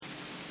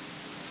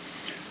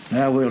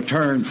Now we'll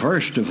turn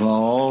first of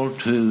all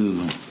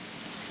to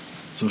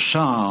the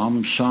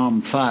Psalm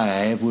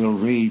 5. We'll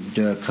read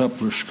a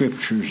couple of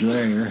scriptures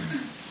there,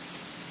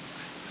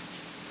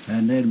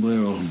 and then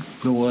we'll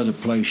go other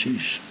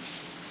places.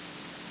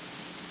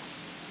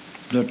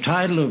 The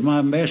title of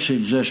my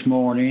message this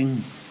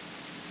morning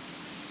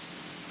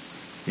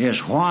is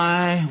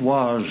Why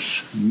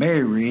Was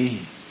Mary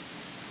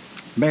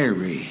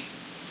Mary?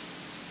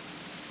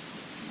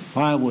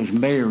 Why was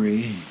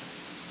Mary,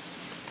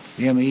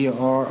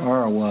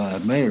 M-E-R-R-Y,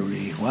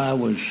 Mary? Why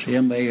was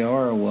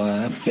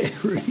M-A-R-Y,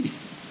 Mary?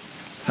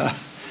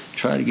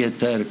 Try to get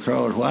that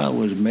across. Why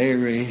was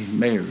Mary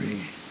Mary?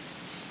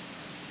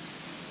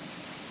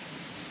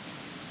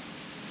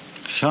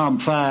 Psalm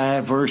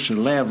 5, verse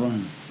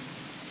 11.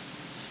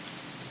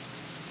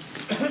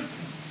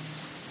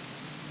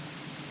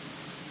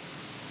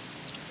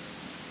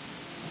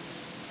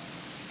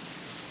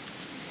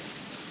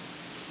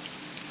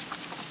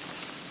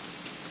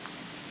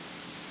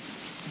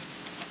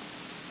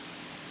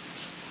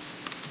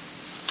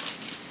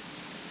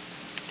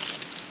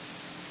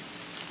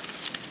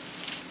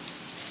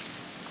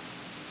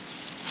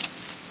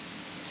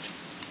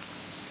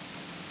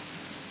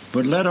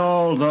 But let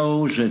all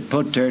those that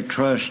put their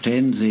trust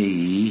in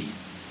Thee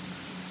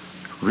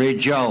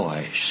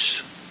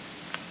rejoice.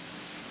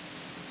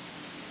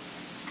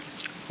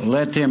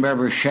 Let them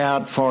ever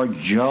shout for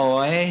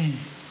joy,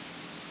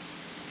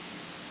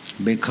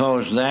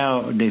 because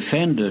Thou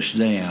defendest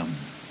them.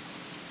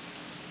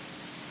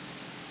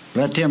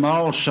 Let them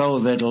also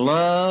that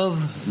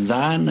love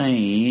Thy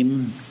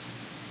name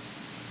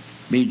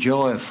be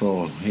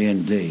joyful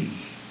in Thee.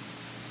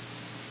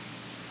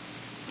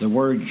 The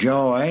word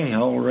joy,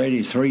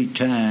 already 3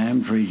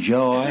 times,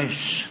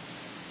 rejoice,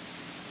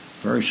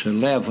 verse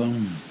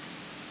 11,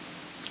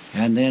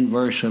 and then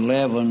verse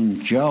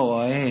 11,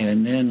 joy,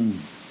 and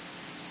then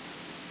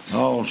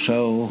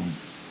also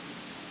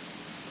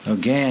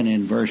again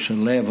in verse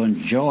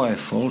 11,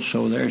 joyful.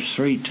 So there's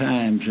 3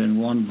 times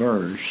in one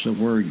verse the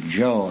word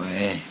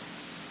joy.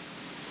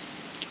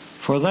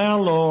 For Thou,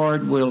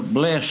 Lord, wilt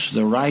bless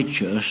the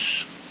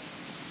righteous.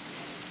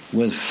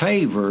 With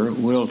favor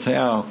wilt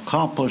Thou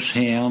compass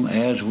him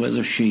as with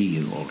a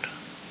shield.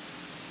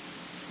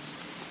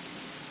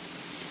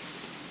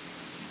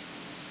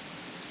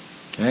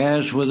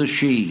 As with a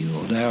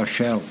shield Thou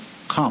shalt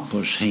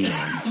compass him.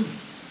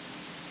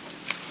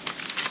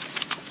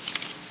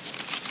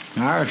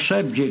 Our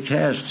subject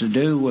has to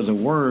do with a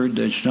word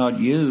that's not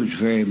used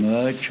very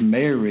much,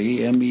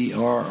 Mary,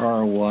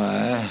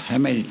 M-E-R-R-Y. How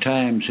many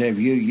times have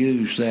you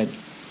used that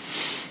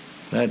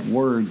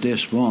word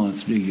this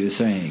month, do you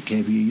think?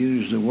 Have you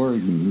used the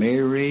word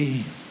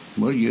Mary?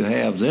 Well, you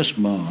have this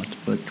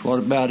month, but what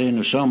about in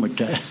the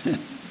summertime?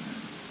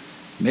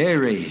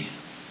 Mary.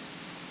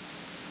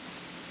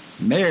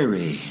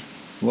 Mary.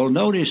 Well,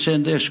 notice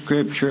in this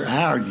scripture,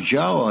 our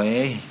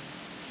joy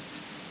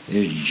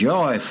is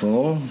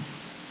joyful.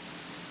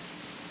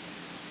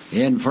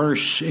 In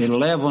verse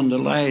 11, the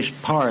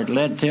last part,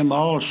 let them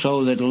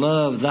also that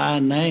love Thy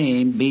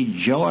name be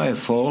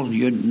joyful.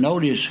 You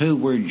notice who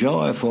we're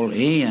joyful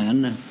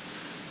in.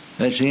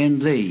 That's in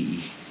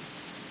Thee.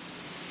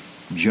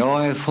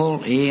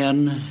 Joyful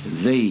in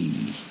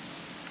Thee.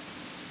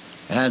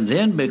 And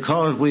then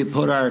because we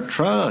put our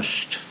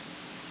trust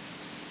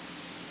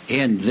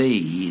in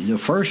Thee, the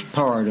first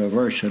part of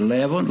verse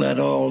 11, let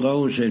all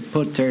those that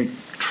put their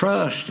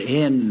trust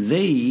in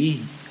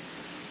Thee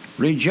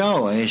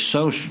rejoice.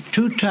 So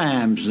 2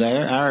 times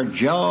there, our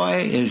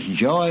joy is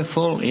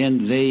joyful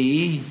in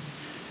Thee,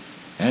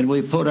 and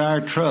we put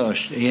our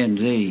trust in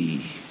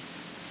Thee.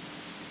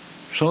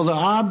 So the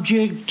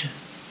object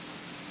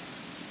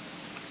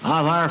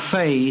of our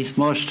faith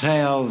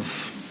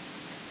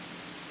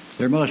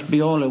there must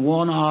be only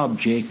one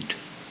object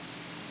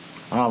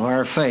of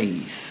our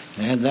faith,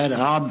 and that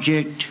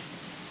object,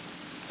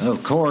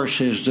 of course,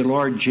 is the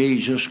Lord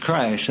Jesus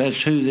Christ.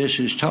 That's who this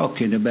is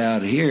talking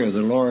about here,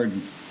 the Lord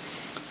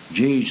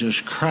Jesus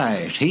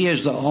Christ. He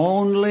is the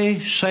only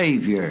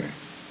Savior.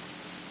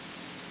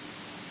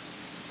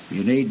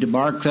 You need to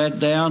mark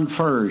that down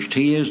first.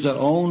 He is the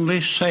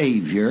only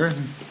Savior.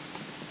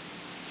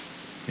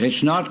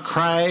 It's not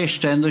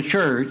Christ and the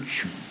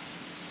church.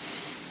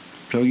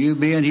 So you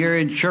being here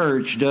in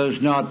church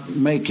does not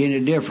make any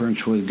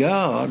difference with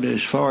God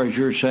as far as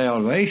your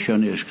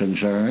salvation is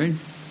concerned.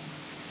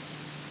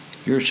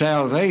 Your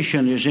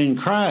salvation is in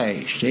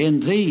Christ,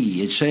 in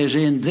Thee. It says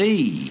in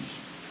Thee.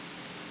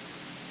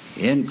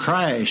 In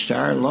Christ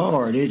our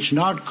Lord. It's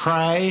not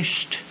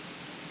Christ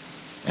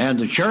and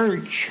the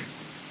church.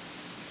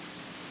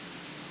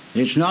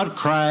 It's not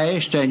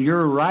Christ and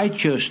your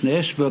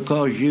righteousness,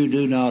 because you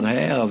do not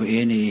have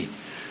any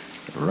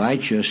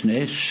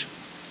righteousness.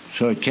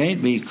 So it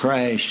can't be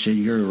Christ and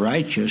your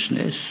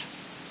righteousness.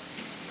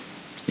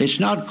 It's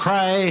not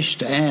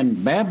Christ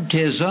and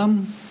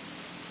baptism,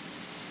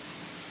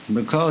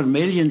 because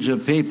millions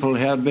of people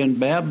have been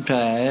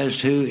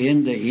baptized who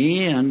in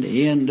the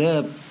end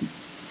up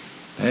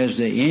as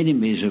the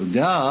enemies of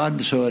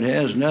God. So it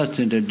has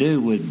nothing to do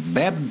with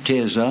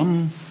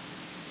baptism.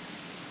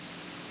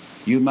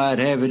 You might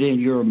have it in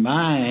your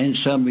mind,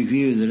 some of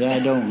you that I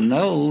don't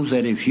know,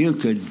 that if you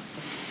could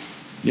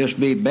just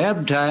be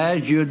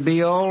baptized, you'd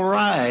be all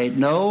right.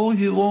 No,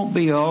 you won't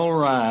be all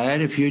right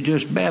if you're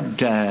just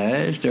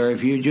baptized or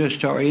if you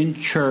just are in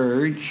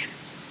church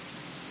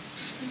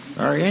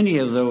or any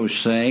of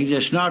those things.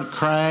 It's not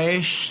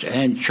Christ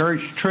and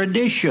church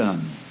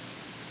tradition.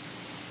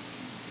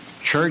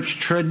 Church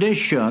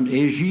tradition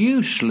is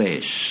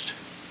useless.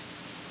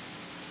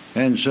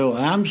 And so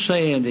I'm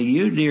saying to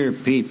you, dear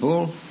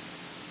people,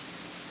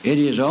 it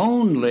is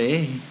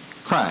only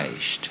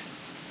Christ.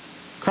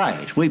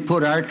 Christ. We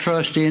put our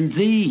trust in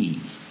Thee.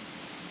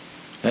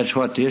 That's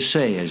what this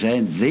says.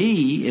 And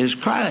Thee is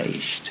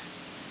Christ.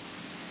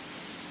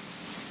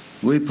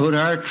 We put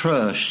our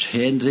trust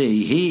in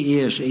Thee. He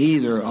is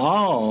either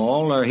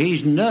all or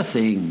He's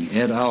nothing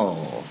at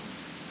all.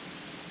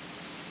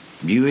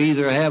 You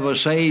either have a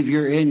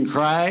Savior in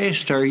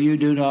Christ or you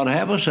do not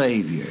have a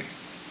Savior.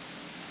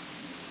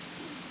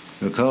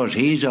 Because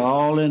He's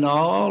all in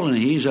all, and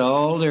He's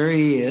all there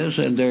is,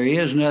 and there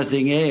is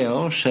nothing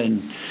else,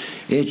 and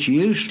it's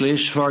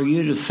useless for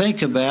you to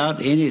think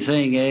about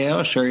anything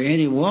else or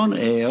anyone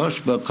else,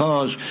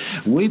 because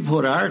we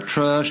put our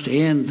trust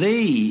in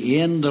Thee,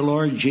 in the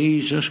Lord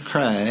Jesus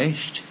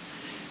Christ.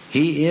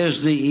 He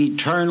is the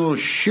eternal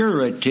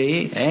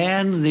surety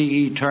and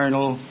the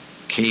eternal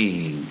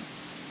King.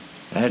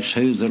 That's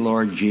who the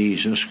Lord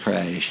Jesus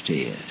Christ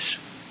is.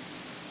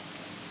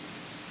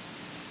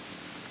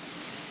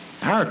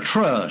 Our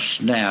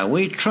trust now,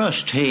 we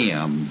trust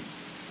Him.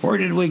 Where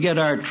did we get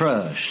our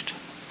trust?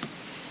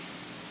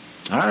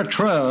 Our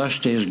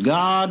trust is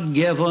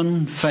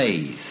God-given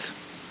faith.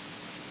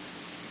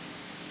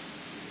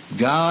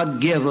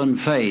 God-given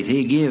faith.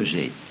 He gives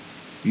it.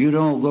 You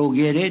don't go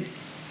get it.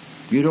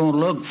 You don't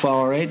look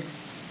for it.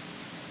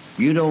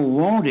 You don't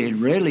want it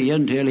really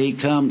until He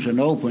comes and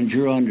opens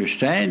your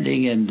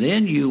understanding, and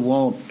then you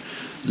want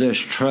this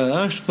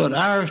trust. But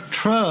our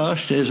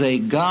trust is a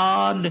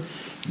God-given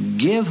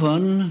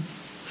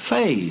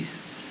faith,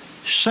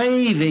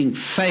 saving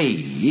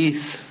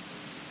faith,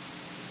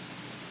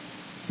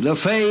 the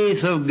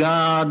faith of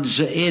God's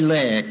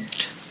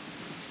elect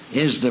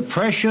is the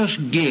precious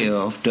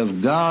gift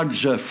of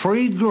God's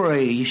free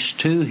grace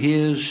to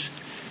His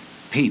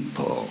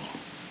people.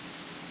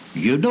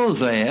 You know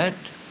that.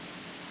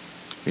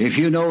 If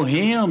you know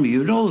Him,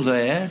 you know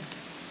that.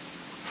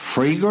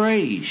 Free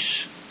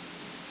grace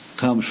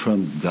comes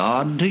from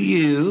God to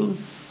you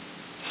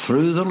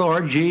through the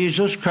Lord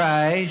Jesus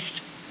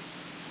Christ.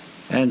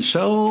 And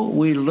so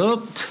we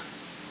look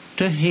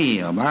to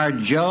Him. Our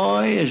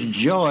joy is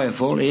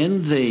joyful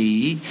in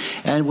Thee,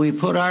 and we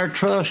put our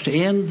trust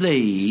in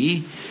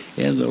Thee,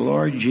 in the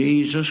Lord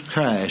Jesus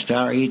Christ,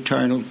 our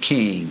eternal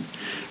King.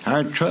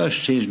 Our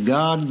trust is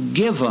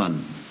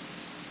God-given.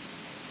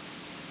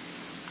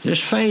 This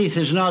faith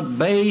is not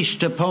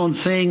based upon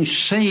things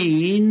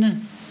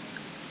seen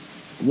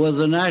with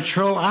the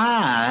natural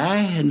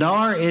eye,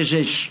 nor is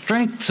it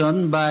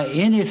strengthened by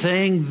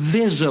anything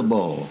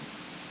visible.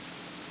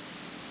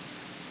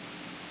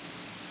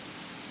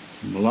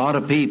 A lot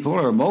of people,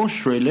 or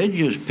most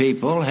religious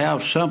people,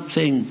 have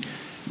something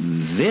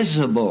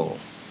visible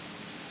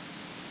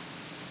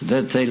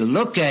that they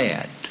look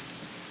at.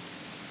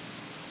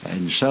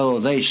 And so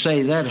they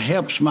say, that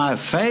helps my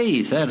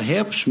faith, that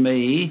helps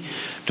me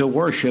to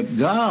worship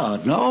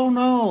God.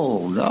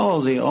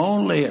 No. The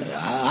only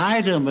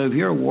item of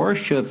your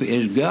worship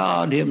is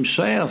God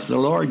Himself, the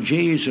Lord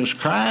Jesus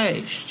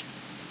Christ.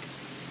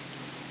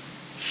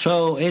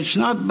 So it's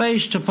not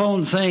based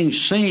upon things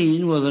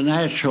seen with a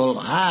natural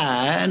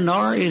eye,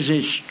 nor is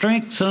it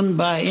strengthened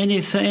by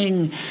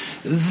anything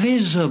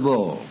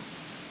visible.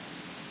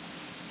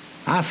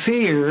 I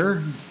fear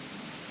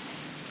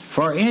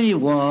for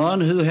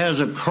anyone who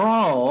has a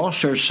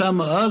cross or some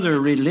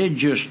other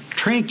religious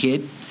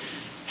trinket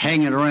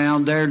hanging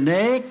around their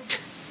neck,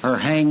 or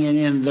hanging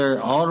in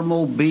their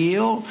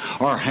automobile,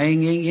 or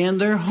hanging in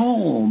their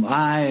home.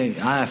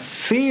 I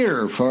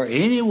fear for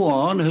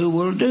anyone who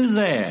will do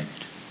that.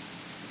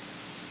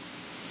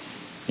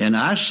 And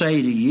I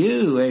say to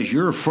you, as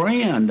your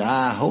friend,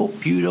 I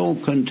hope you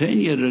don't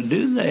continue to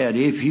do that.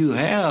 If you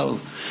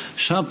have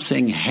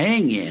something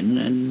hanging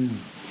and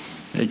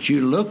that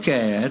you look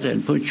at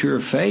and put your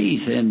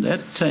faith in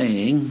that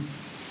thing.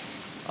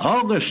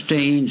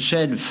 Augustine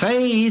said,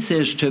 faith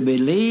is to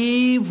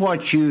believe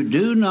what you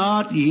do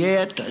not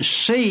yet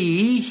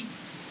see,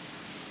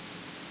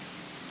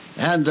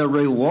 and the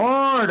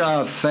reward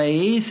of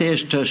faith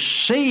is to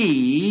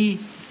see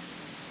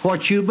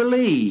what you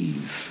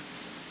believe.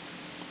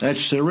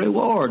 That's the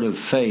reward of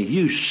faith.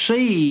 You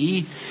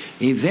see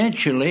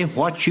eventually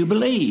what you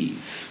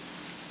believe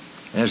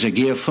as a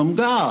gift from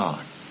God.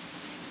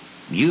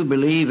 You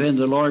believe in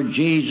the Lord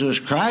Jesus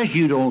Christ.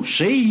 You don't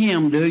see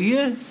Him, do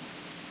you?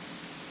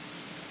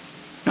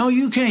 No,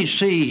 you can't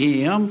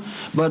see Him.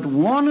 But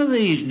one of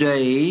these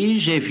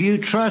days, if you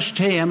trust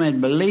Him and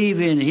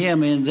believe in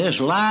Him in this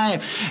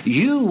life,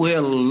 you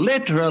will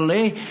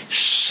literally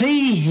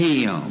see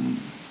Him.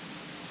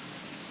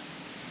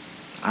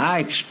 I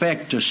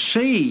expect to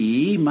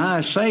see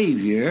my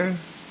Savior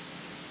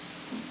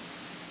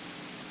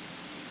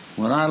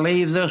when I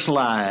leave this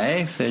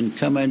life and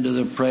come into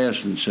the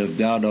presence of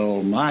God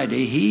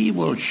Almighty. He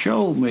will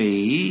show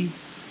me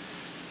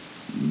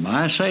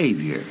my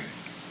Savior,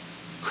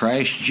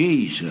 Christ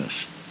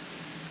Jesus,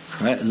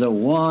 the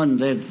one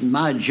that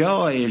my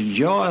joy is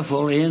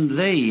joyful in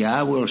Thee.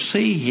 I will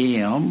see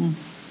Him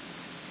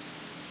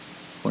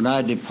when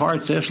I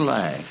depart this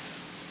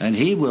life, and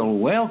He will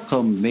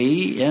welcome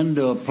me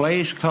into a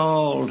place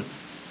called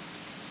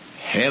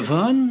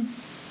heaven.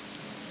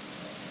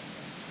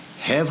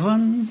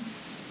 Heaven.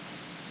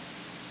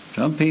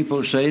 Some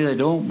people say they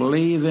don't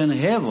believe in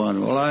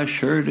heaven. Well, I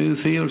sure do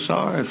feel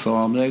sorry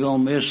for them. They're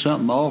going to miss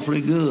something awfully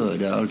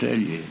good, I'll tell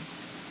you.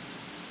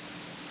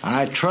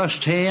 I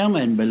trust Him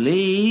and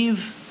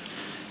believe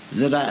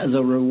that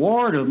the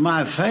reward of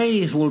my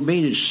faith will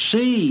be to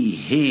see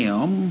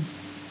Him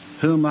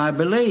whom I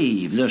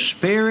believe. The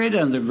Spirit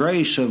and the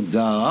grace of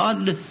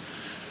God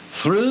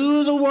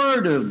through the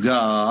Word of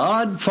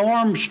God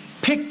forms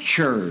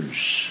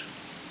pictures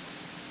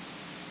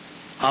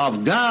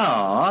of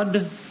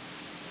God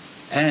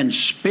and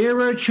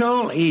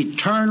spiritual,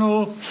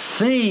 eternal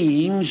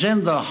things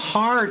in the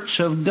hearts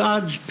of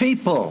God's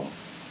people.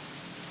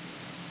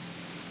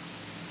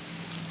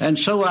 And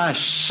so I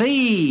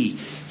see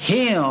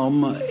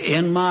Him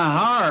in my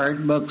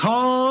heart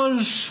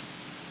because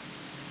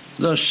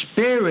the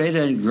Spirit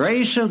and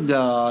grace of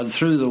God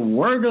through the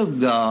Word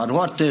of God,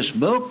 what this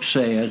book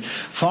says,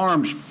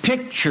 forms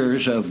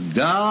pictures of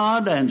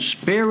God and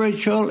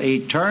spiritual,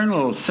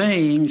 eternal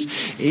things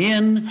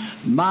in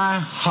my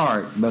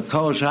heart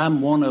because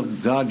I'm one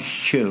of God's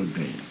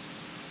children.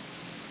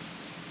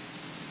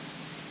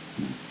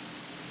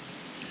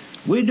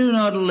 We do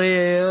not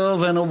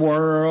live in a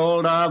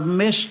world of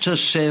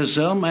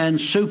mysticism and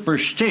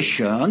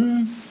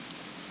superstition.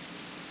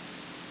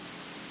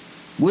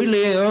 We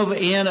live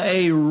in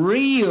a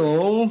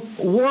real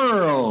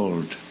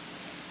world.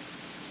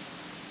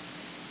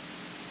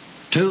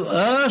 To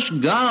us,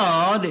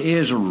 God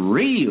is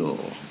real.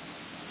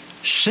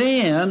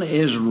 Sin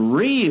is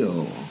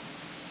real.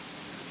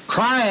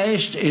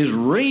 Christ is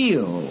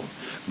real.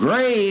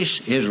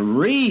 Grace is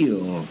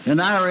real.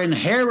 And our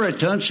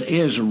inheritance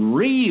is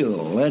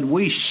real. And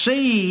we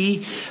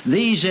see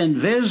these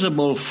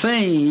invisible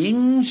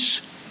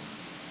things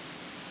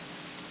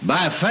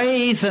by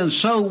faith, and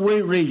so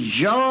we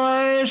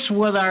rejoice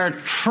with our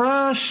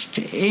trust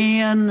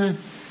in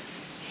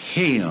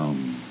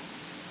Him.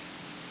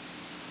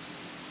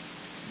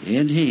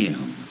 In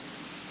Him.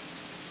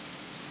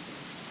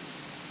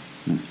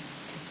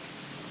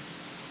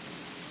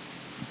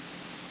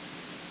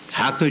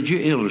 How could you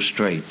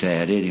illustrate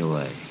that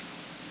anyway?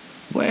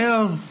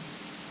 Well,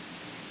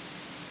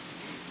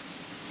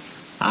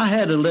 I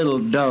had a little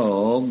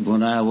dog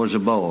when I was a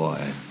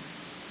boy.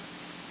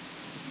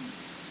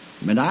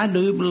 And I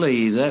do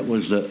believe that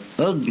was the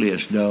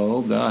ugliest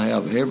dog I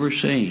have ever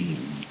seen.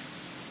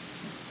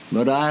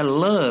 But I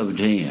loved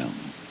him.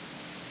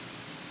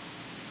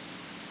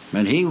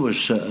 And he was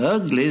so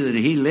ugly that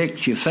he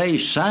licked your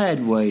face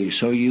sideways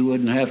so you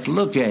wouldn't have to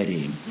look at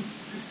him.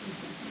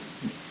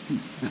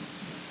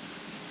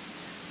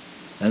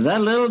 And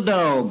that little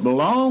dog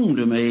belonged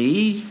to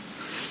me,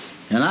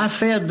 and I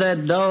fed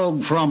that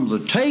dog from the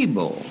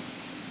table.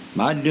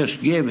 I'd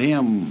just give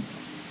him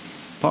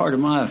part of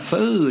my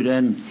food,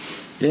 and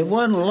it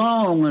wasn't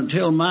long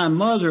until my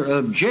mother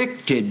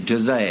objected to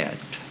that.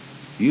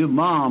 You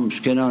moms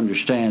can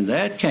understand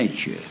that,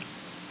 can't you?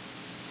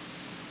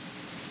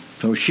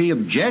 So she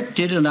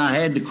objected, and I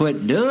had to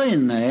quit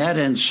doing that,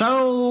 and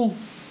so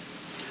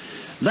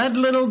that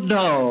little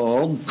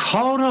dog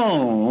caught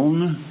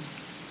on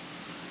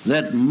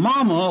that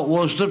Mama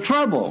was the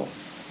trouble.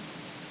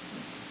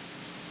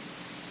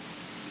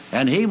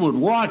 And he would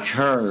watch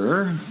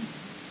her,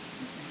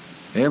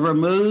 every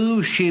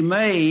move she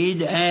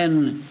made,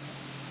 and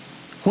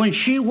when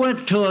she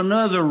went to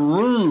another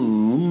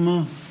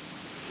room,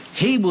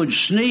 he would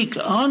sneak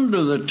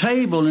under the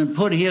table and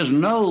put his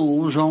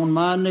nose on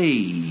my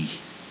knee.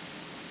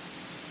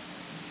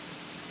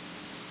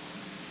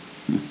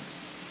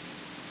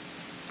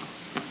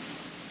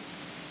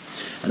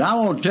 And I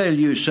want to tell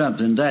you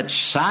something. That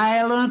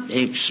silent,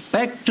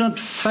 expectant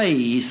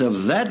faith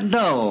of that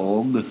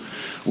dog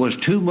was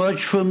too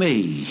much for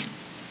me.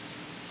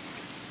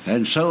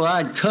 And so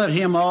I'd cut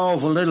him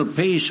off a little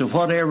piece of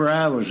whatever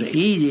I was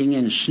eating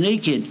and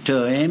sneak it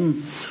to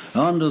him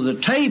under the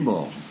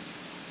table.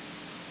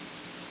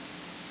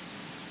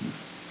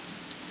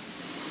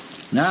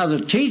 Now,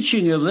 the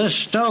teaching of this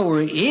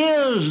story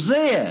is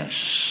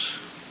this: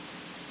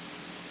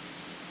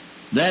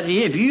 that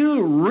if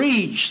you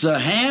reach the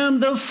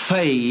hand of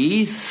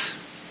faith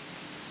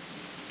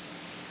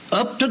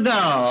up to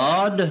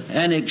God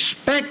and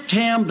expect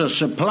Him to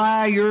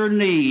supply your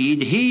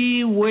need,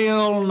 He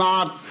will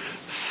not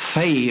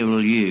fail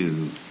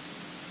you.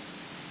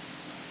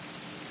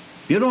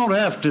 You don't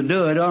have to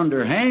do it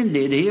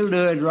underhanded. He'll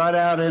do it right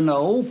out in the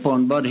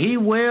open, but he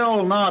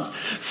will not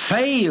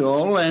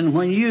fail. And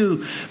when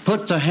you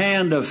put the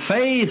hand of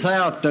faith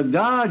out to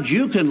God,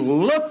 you can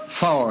look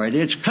for it.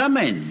 It's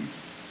coming.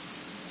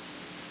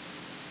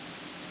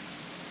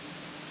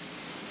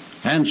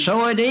 And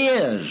so it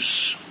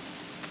is.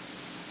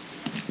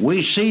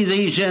 We see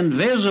these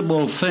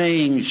invisible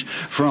things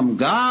from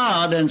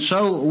God, and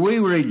so we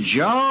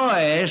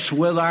rejoice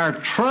with our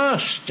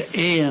trust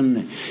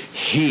in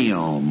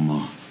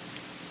Him.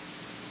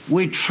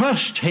 We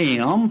trust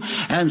Him,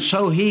 and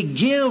so He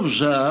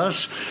gives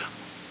us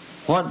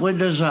what we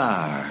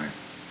desire.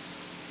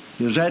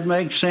 Does that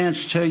make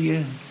sense to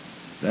you?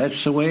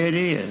 That's the way it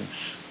is.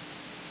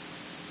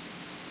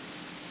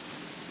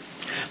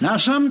 Now,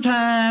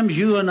 sometimes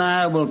you and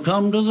I will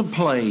come to the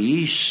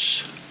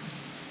place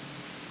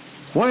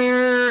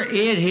where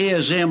it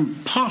is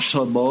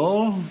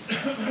impossible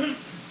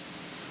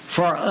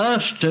for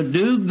us to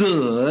do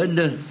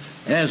good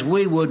as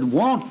we would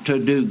want to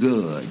do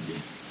good.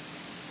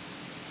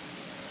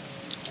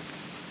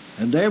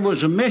 And there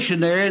was a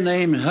missionary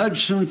named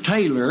Hudson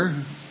Taylor,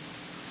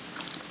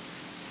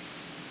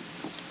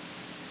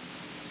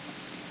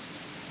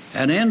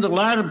 and in the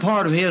latter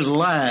part of his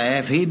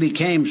life, he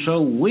became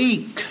so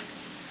weak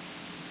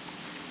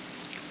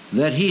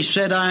that he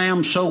said, I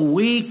am so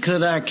weak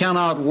that I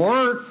cannot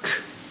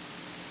work.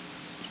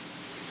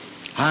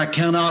 I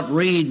cannot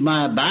read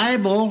my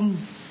Bible.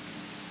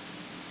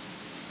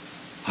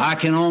 I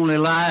can only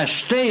lie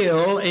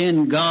still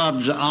in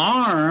God's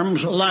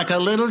arms like a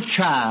little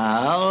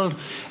child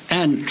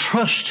and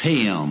trust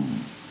Him.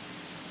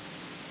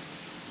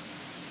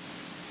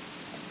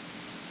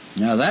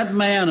 Now that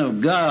man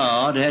of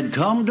God had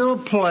come to a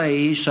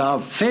place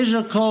of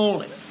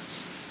physical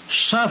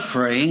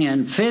suffering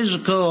and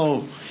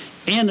physical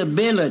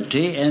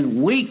inability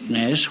and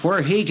weakness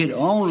where he could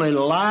only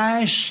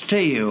lie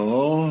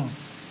still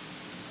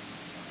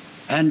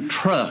and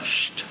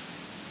trust.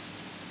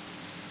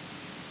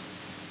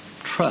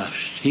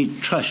 He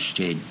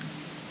trusted.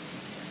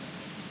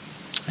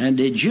 And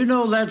did you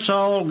know that's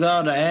all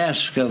God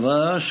asks of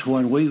us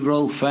when we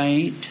grow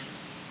faint?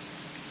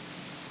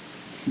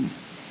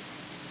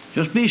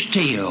 Just be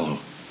still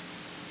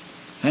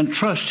and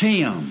trust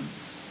Him.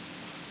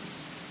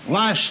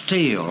 Lie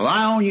still.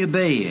 Lie on your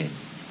bed.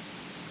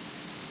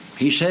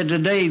 He said to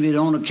David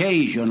on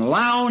occasion,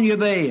 lie on your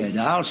bed.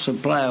 I'll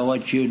supply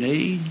what you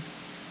need.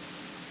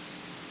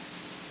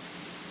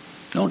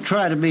 Don't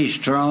try to be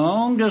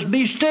strong. Just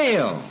be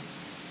still.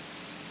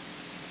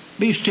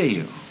 Be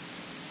still.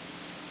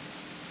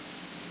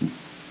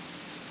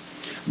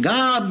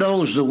 God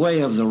knows the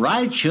way of the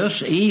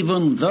righteous,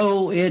 even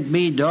though it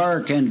be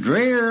dark and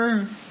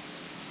drear.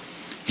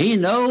 He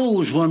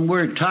knows when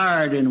we're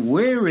tired and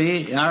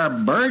weary, our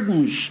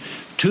burden's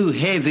too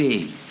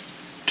heavy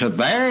to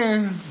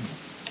bear.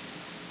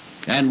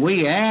 And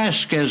we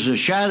ask as the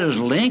shadows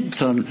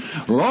lengthen,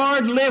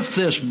 Lord, lift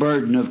this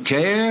burden of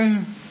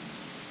care.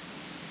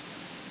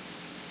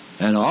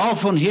 And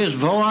often His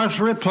voice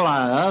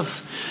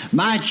replieth,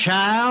 my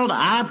child,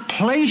 I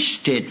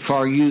placed it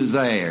for you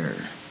there.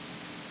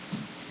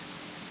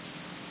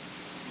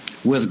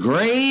 With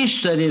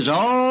grace that is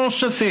all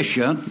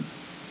sufficient,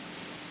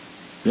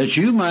 that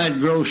you might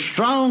grow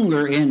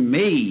stronger in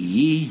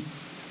me.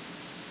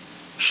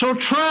 So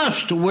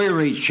trust,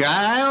 weary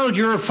child,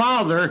 your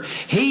Father,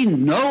 He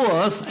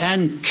knoweth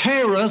and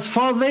careth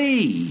for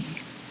thee.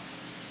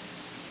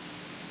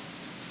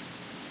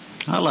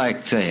 I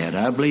like that.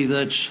 I believe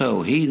that's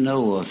so. He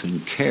knoweth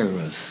and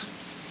careth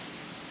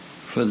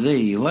for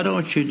thee. Why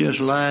don't you just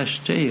lie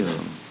still?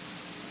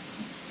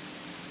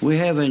 We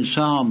have in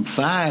Psalm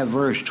 5,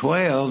 verse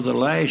 12, the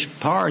last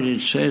part, it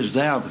says,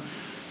 Thou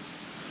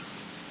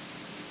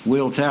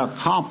wilt thou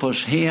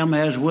compass him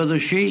as with a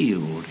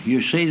shield.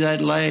 You see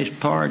that last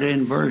part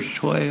in verse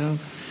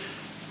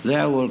 12?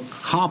 Thou wilt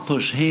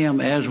compass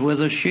him as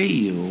with a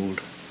shield.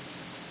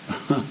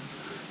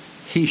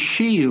 He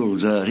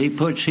shields us. He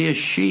puts His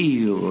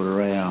shield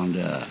around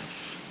us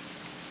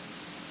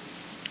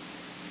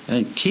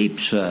and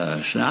keeps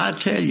us. Now, I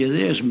tell you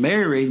this,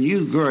 Mary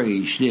knew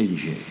grace, didn't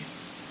she?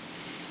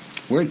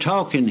 We're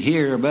talking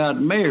here about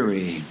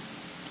Mary.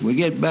 We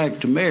get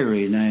back to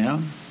Mary now.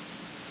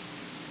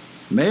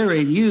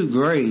 Mary knew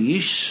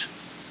grace.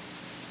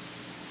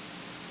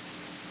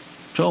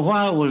 So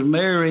why was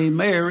Mary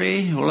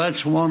Mary? Well,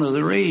 that's one of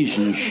the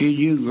reasons she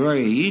knew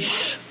grace.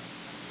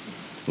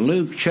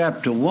 Luke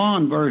chapter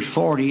 1, verse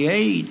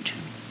 48.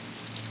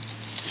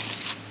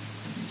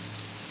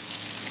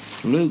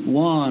 Luke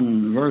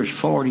 1, verse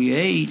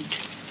 48.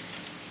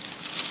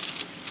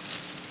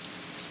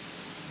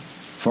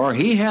 For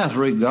He hath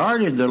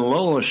regarded the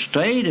low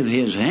estate of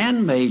His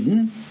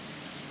handmaiden.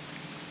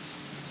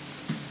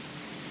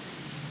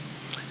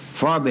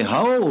 For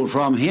behold,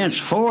 from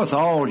henceforth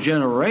all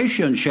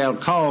generations shall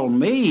call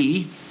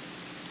me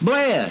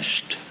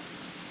blessed.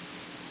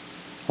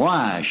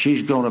 Why?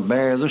 She's going to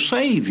bear the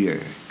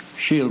Savior.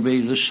 She'll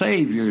be the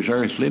Savior's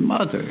earthly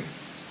mother.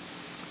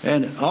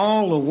 And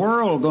all the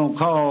world going to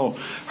call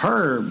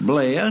her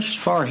blessed.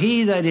 For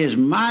he that is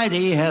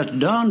mighty hath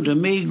done to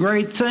me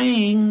great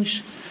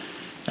things,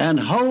 and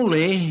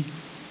holy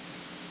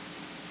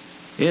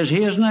is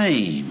his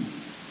name.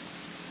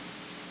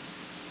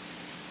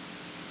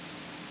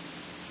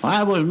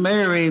 Why was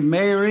Mary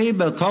Mary?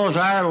 Because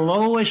our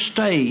low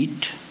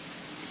estate,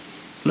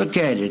 look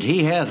at it,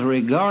 he hath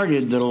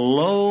regarded the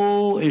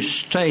low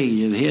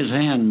estate of his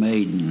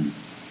handmaiden.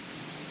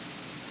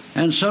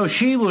 And so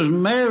she was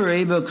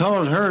Mary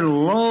because her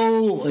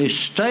low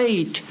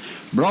estate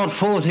brought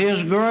forth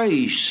his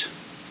grace.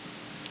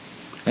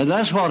 And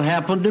that's what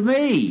happened to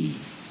me.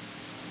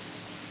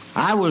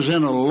 I was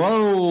in a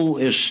low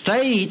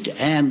estate,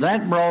 and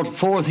that brought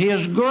forth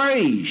his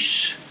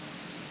grace.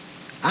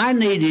 I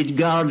needed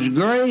God's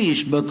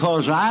grace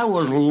because I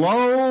was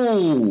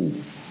low.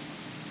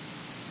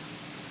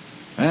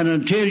 And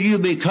until you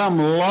become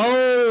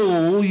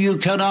low, you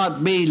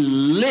cannot be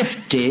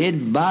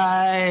lifted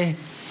by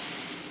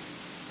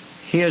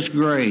his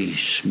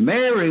grace.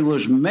 Mary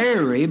was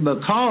Mary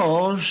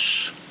because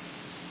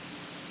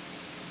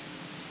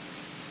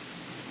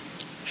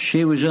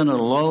she was in a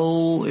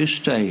low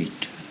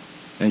estate,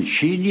 and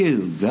she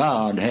knew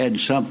God had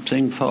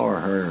something for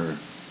her.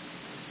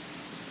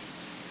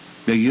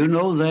 Do you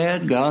know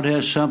that? God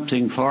has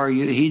something for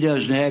you. He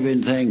doesn't have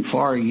anything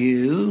for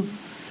you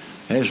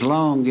as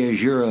long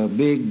as you're a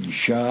big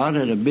shot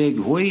at a big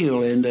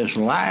wheel in this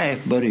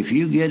life. But if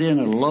you get in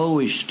a low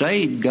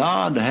estate,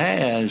 God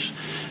has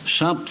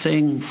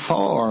something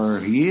for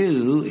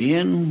you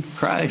in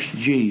Christ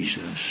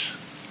Jesus.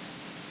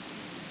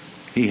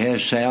 He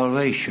has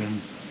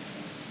salvation.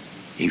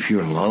 If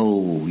you're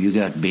low, you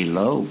got to be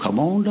low. Come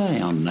on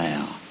down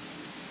now.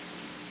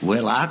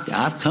 Well,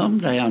 I've come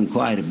down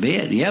quite a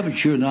bit. Yeah,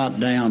 but you're not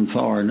down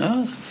far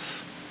enough.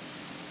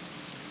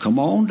 Come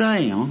on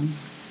down.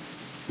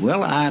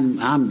 Well,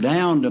 I'm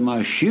down to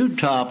my shoe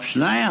tops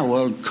now.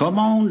 Well, come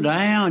on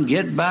down,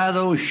 get by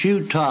those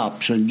shoe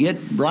tops and get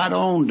right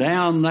on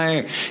down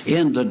there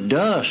in the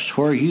dust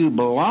where you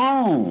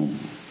belong.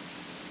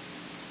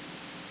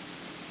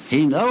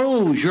 He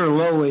knows your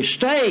low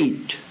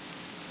estate.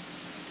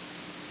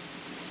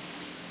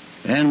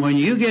 And when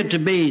you get to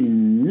be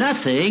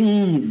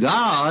nothing,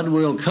 God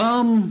will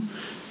come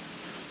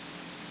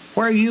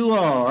where you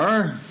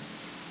are.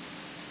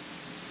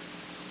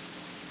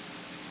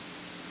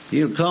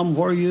 He'll come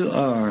where you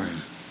are.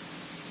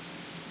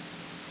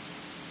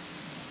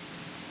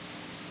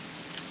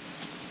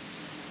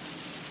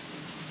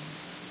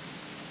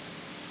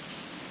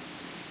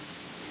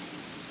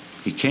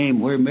 He came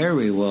where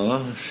Mary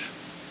was.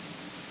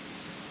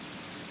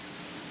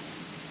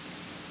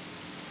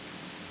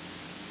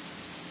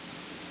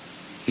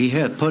 He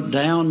hath put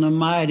down the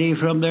mighty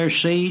from their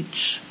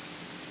seats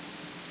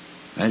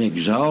and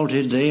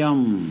exalted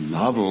them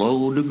of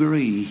low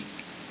degree.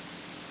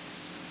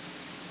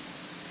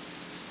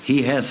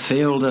 He hath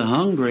filled the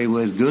hungry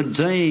with good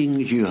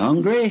things. You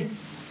hungry?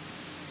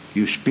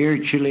 You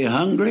spiritually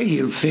hungry?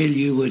 He'll fill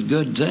you with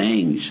good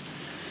things.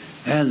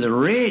 And the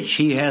rich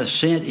he hath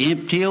sent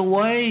empty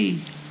away.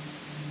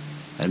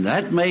 And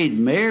that made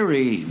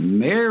Mary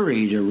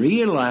to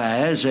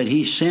realize that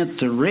he sent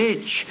the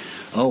rich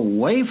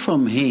away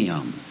from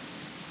him.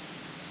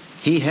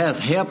 He hath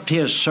helped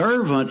his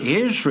servant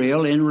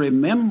Israel in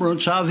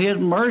remembrance of his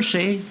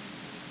mercy.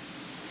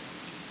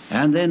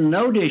 And then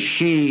notice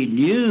she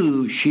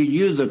knew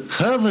the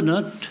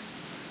covenant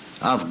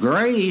of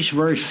grace,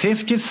 verse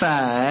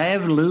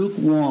 55, Luke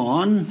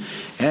 1,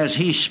 as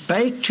he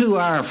spake to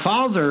our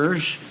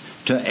fathers,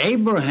 to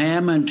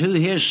Abraham and to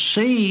his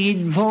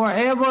seed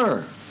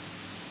forever.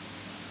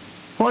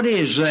 What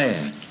is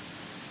that?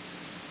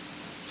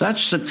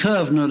 That's the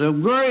covenant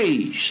of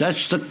grace.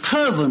 That's the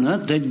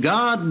covenant that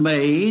God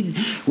made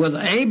with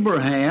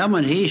Abraham,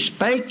 and he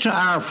spake to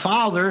our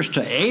fathers,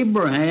 to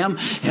Abraham,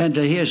 and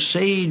to his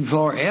seed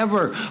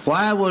forever.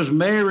 Why was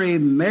Mary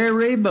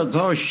Mary?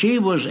 Because she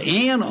was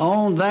in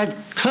on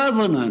that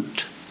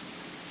covenant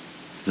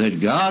that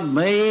God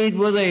made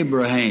with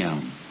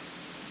Abraham.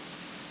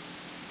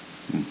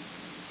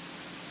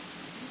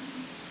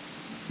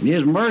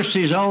 His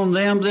mercy's on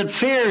them that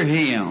fear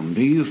him.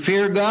 Do you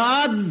fear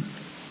God?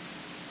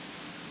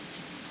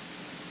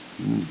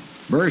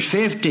 Verse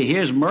 50,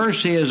 his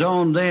mercy is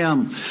on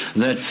them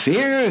that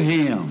fear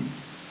him.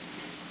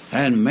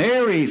 And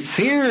Mary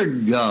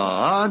feared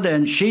God,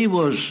 and she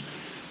was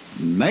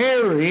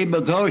Mary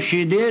because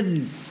she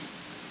did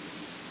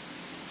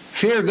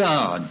fear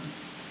God.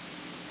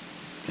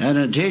 And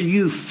until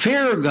you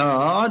fear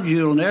God,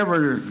 you'll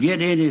never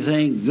get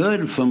anything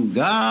good from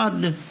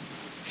God.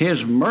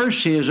 His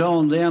mercy is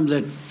on them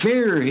that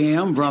fear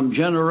him from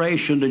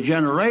generation to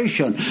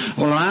generation.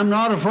 Well, I'm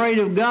not afraid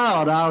of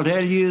God, I'll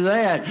tell you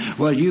that.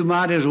 Well, you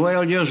might as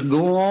well just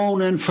go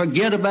on and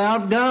forget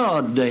about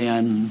God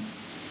then,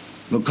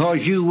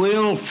 because you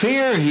will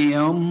fear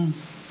him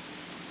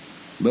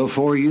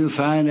before you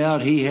find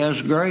out he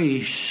has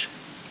grace.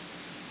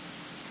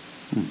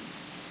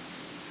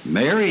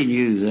 Mary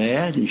knew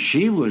that, and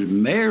she was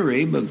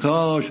Mary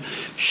because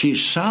she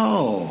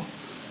saw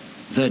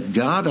that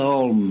God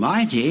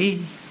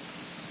Almighty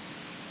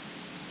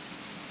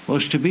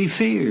was to be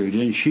feared,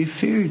 and she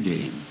feared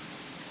him.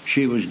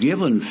 She was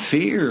given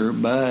fear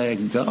by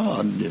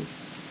God.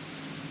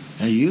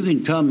 And you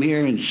can come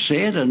here and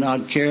sit and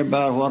not care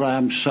about what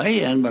I'm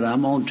saying, but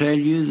I'm going to tell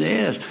you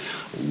this.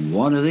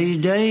 One of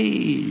these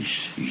days,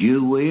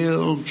 you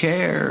will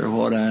care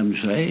what I'm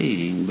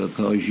saying,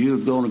 because you're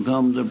going to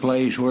come to the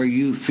place where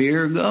you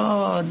fear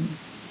God,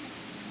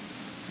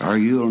 or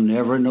you'll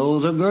never know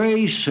the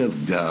grace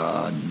of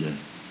God.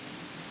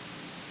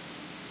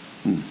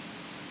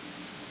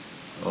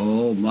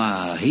 Oh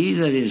my, he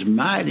that is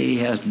mighty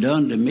hath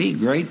done to me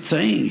great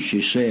things,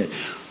 she said.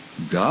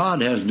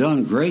 God has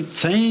done great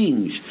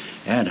things,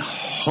 and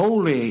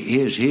holy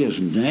is his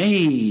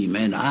name,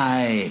 and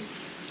I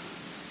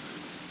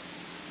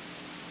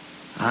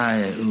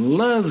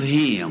love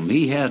him.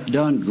 He hath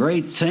done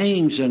great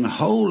things, and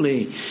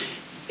holy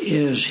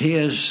is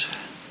his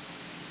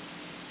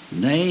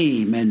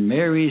name. And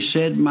Mary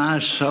said, my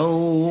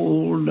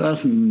soul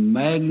doth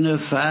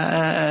magnify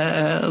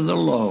the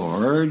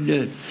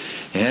Lord,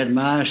 and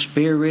my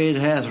spirit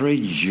hath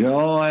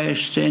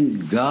rejoiced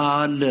in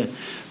God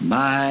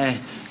my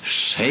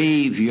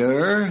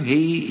Savior.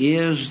 He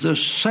is the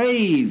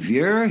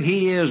Savior.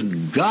 He is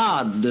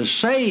God the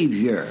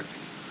Savior.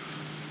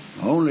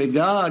 Only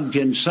God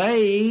can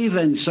save,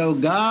 and so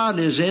God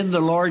is in the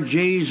Lord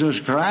Jesus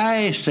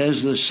Christ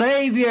as the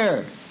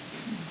Savior.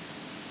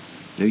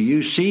 Do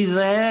you see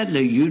that?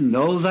 Do you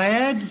know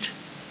that?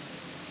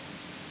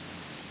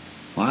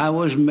 Why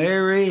was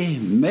Mary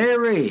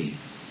Mary?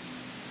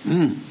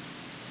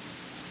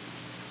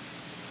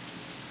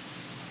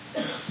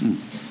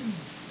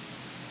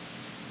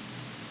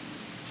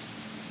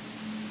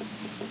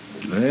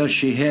 Well,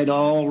 she had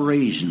all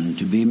reason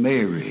to be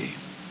Mary.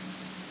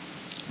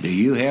 Do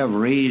you have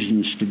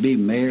reasons to be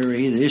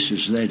Mary? This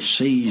is that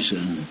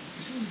season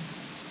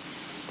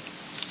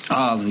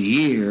of the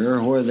year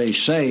where they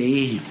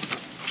say,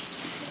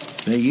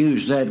 they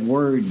use that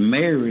word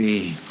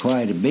Mary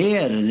quite a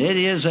bit, and it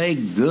is a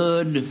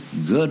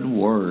good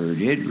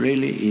word. It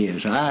really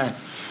is. I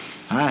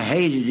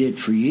hated it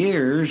for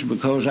years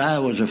because I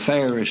was a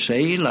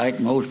Pharisee like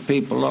most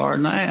people are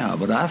now.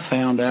 But I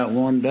found out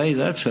one day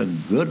that's a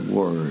good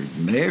word,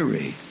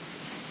 Mary.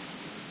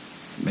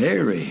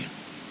 Mary.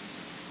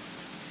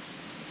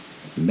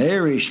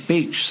 Mary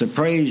speaks the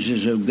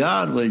praises of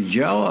God with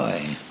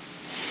joy.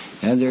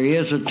 And there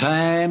is a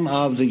time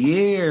of the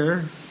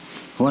year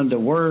when the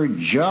word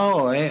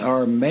joy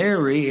or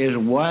Mary is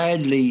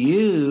widely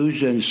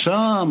used, and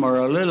some are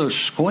a little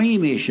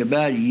squeamish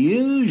about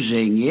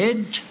using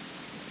it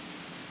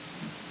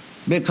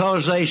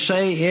because they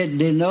say it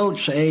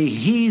denotes a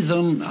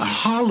heathen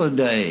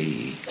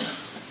holiday.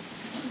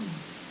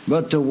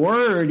 But the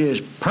word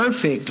is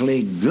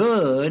perfectly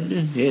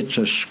good. It's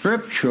a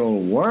scriptural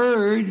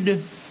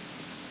word.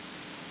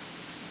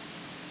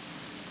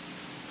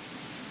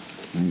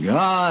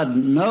 God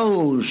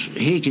knows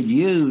He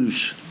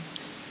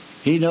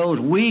knows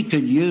we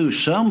could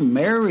use some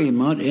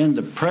merriment in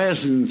the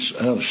presence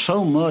of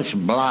so much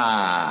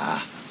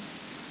blah,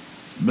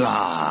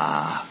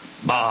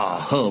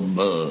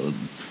 hubbub.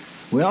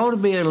 We ought to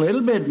be a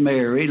little bit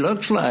merry,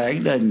 looks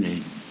like, doesn't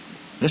it?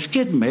 Let's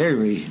get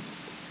merry.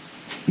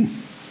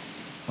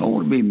 I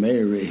want to be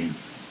merry.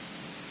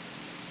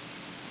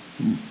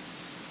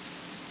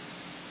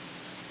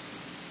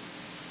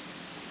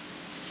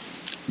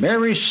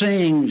 Mary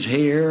sings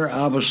here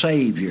of a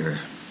Savior.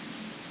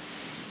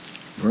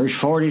 Verse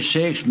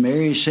 46,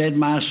 Mary said,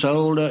 my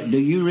soul, do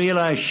you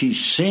realize she's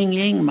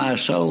singing? My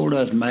soul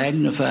doth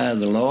magnify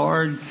the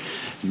Lord.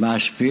 My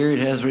spirit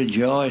hath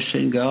rejoiced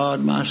in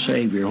God, my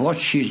Savior. What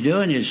she's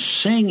doing is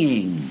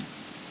singing.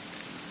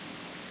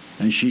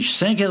 And she's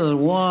thinking of the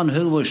one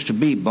who was to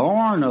be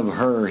born of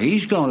her.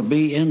 He's going to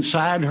be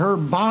inside her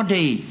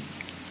body.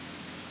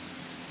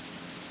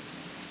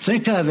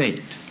 Think of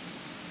it.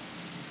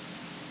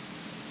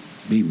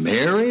 Be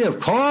Mary, of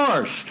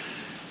course.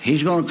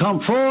 He's going to come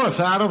forth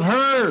out of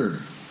her.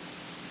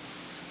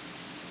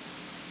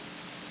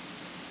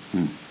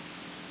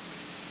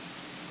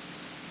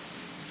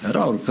 That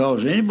ought to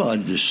cause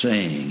anybody to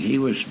sing. He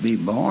was to be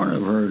born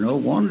of her. No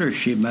wonder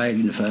she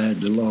magnified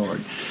the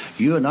Lord.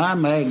 You and I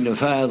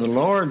magnify the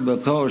Lord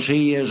because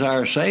He is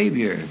our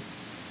Savior.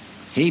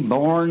 He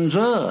borns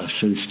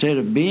us. Instead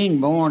of being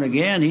born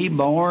again, He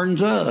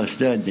borns us,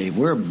 doesn't He?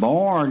 We're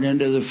born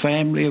into the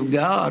family of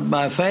God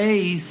by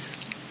faith.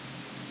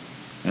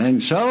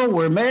 And so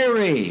we're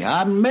merry.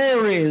 I'm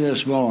merry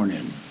this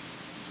morning.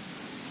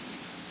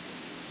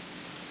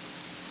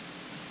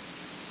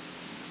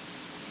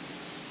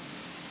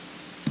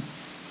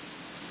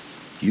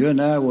 You and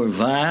I were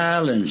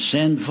vile and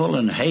sinful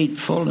and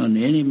hateful and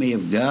enemy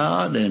of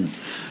God, and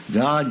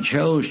God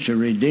chose to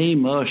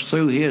redeem us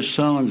through His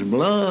Son's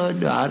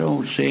blood. I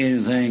don't see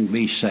anything to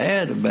be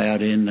sad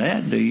about in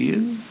that, do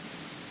you?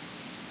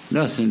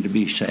 Nothing to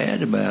be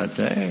sad about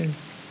there.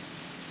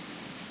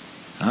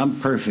 I'm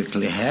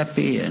perfectly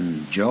happy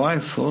and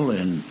joyful,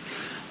 and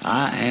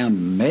I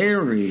am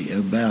merry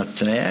about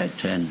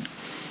that. And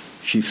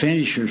she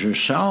finishes her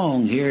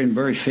song here in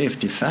verse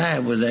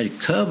 55 with that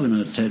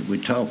covenant that we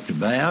talked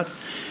about.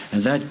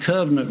 And that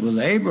covenant with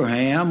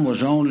Abraham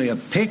was only a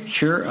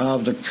picture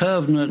of the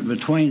covenant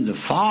between the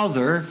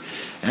Father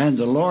and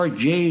the Lord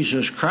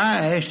Jesus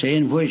Christ,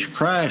 in which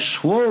Christ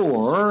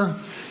swore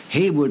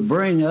he would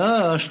bring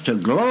us to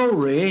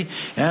glory,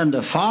 and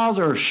the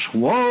Father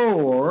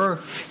swore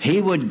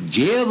he would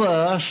give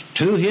us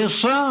to his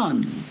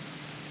Son.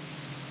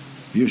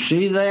 You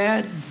see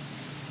that?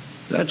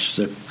 That's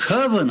the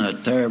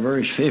covenant there,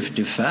 verse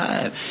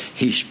 55.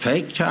 He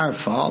spake to our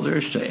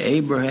fathers, to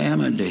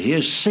Abraham, and to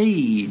his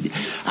seed.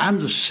 I'm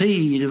the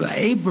seed of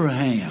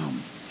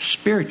Abraham,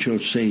 spiritual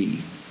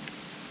seed.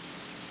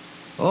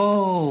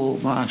 Oh,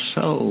 my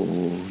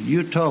soul,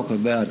 you talk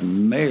about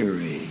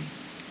Mary.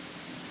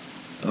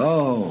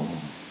 Oh.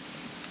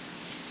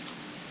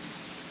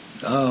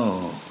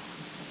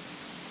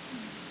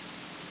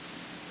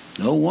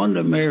 No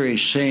wonder Mary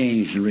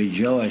sings and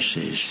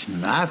rejoices.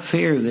 And I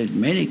fear that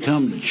many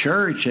come to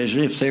church as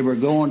if they were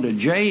going to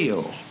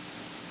jail.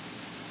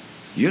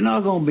 You're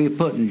not going to be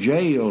put in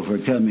jail for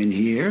coming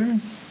here.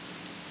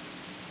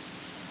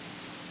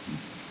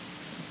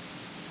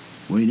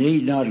 We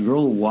need not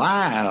grow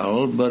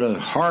wild, but a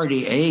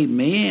hearty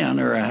amen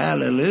or a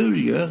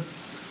hallelujah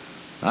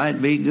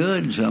might be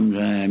good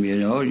sometime,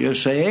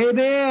 Just say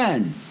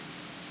amen.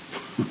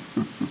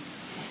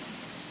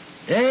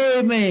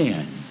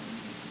 Amen.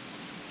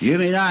 You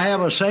mean I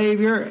have a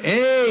Savior?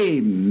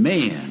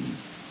 Amen.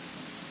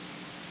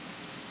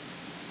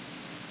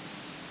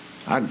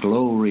 I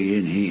glory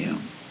in Him.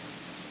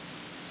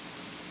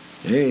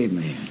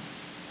 Amen.